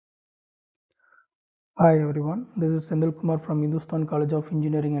Hi everyone, this is Sendil Kumar from Hindustan College of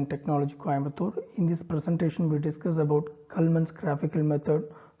Engineering and Technology, Coimbatore. In this presentation, we discuss about Culmanns Graphical method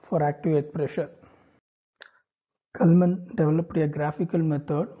for active earth pressure. Culmann developed a graphical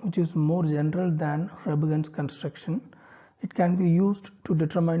method which is more general than Röntgen's construction. It can be used to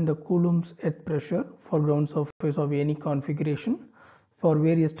determine the Coulomb's earth pressure for ground surface of any configuration, for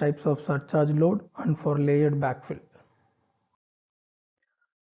various types of surcharge load, and for layered backfill.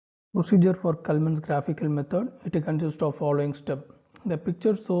 Procedure for Culmanns graphical method, it consists of following step. The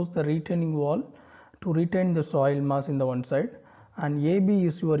picture shows the retaining wall to retain the soil mass in the one side, and AB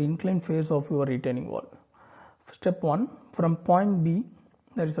is your inclined face of your retaining wall. Step 1, from point B,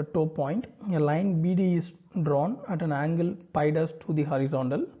 there is a toe point, a line BD is drawn at an angle pi dash to the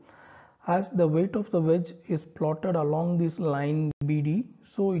horizontal. As the weight of the wedge is plotted along this line BD,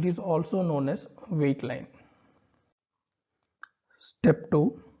 so it is also known as weight line. Step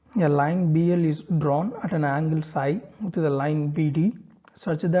 2, a line BL is drawn at an angle psi to the line BD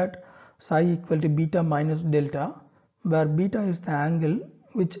such that psi equal to beta minus delta, where beta is the angle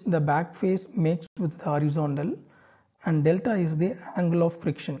which the back face makes with the horizontal and delta is the angle of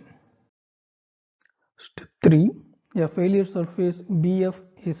friction. Step 3, a failure surface BF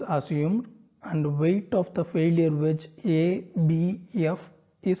is assumed and weight of the failure wedge ABF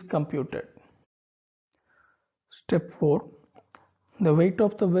is computed. Step 4, the weight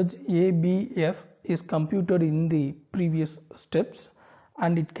of the wedge ABF is computed in the previous steps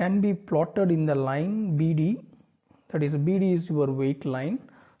and it can be plotted in the line BD, that is BD is your weight line.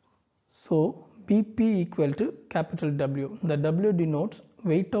 So BP equal to capital W. The W denotes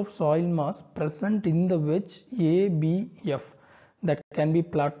weight of soil mass present in the wedge ABF that can be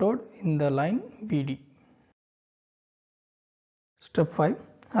plotted in the line BD. Step 5.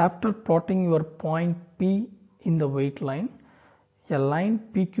 After plotting your point P in the weight line, a line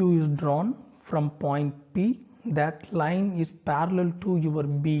PQ is drawn from point P. That line is parallel to your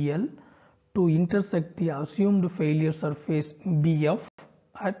BL to intersect the assumed failure surface BF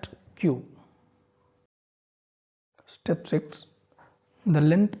at Q. Step 6. The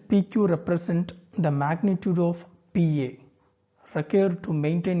length PQ represents the magnitude of PA required to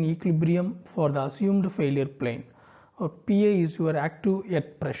maintain equilibrium for the assumed failure plane, or PA is your active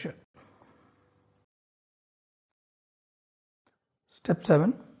earth pressure. Step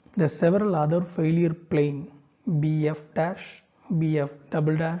 7. The several other failure plane BF dash, BF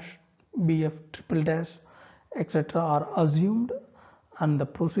double dash, BF triple dash, etc. are assumed and the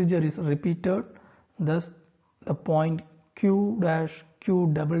procedure is repeated. Thus, the point Q dash,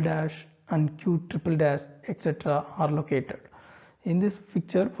 Q double dash and Q triple dash, etc. are located. In this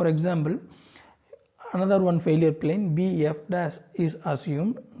picture, for example, another one failure plane BF dash is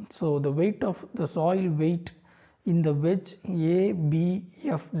assumed. So the weight of the soil weight in the wedge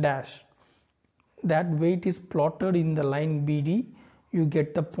ABF dash, that weight is plotted in the line BD. You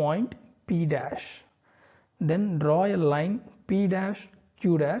get the point P dash. Then draw a line P dash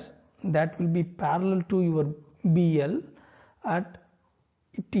Q dash that will be parallel to your BL at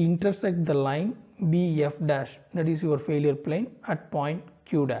it intersect the line BF dash, that is your failure plane, at point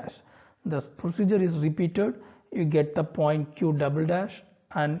Q dash. The procedure is repeated. You get the point Q double dash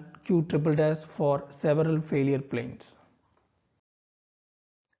and Q triple dash for several failure planes.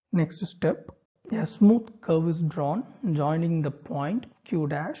 Next step, a smooth curve is drawn joining the point Q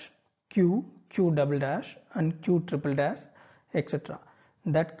dash, Q, Q double dash and Q triple dash, etc.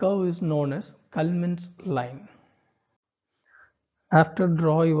 That curve is known as Culmanns line. After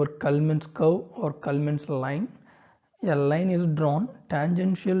draw your Culmanns curve or Culmanns line, a line is drawn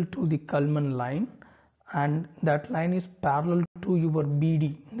tangential to the Culmann line and that line is parallel to your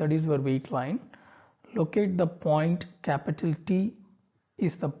BD, that is your weight line. Locate the point capital T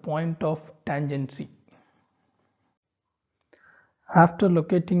is the point of tangency. After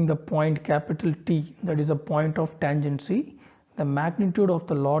locating the point capital T, that is a point of tangency, the magnitude of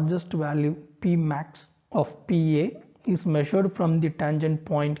the largest value P max of PA is measured from the tangent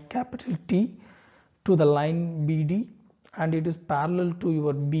point capital T to the line BD and it is parallel to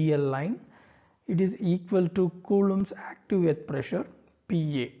your BL line. It is equal to Coulomb's active earth pressure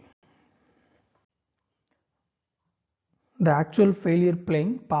PA. The actual failure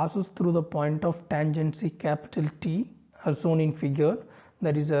plane passes through the point of tangency capital T as shown in figure.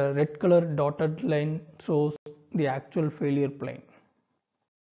 That is a red color dotted line shows the actual failure plane.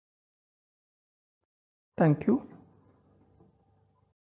 Thank you.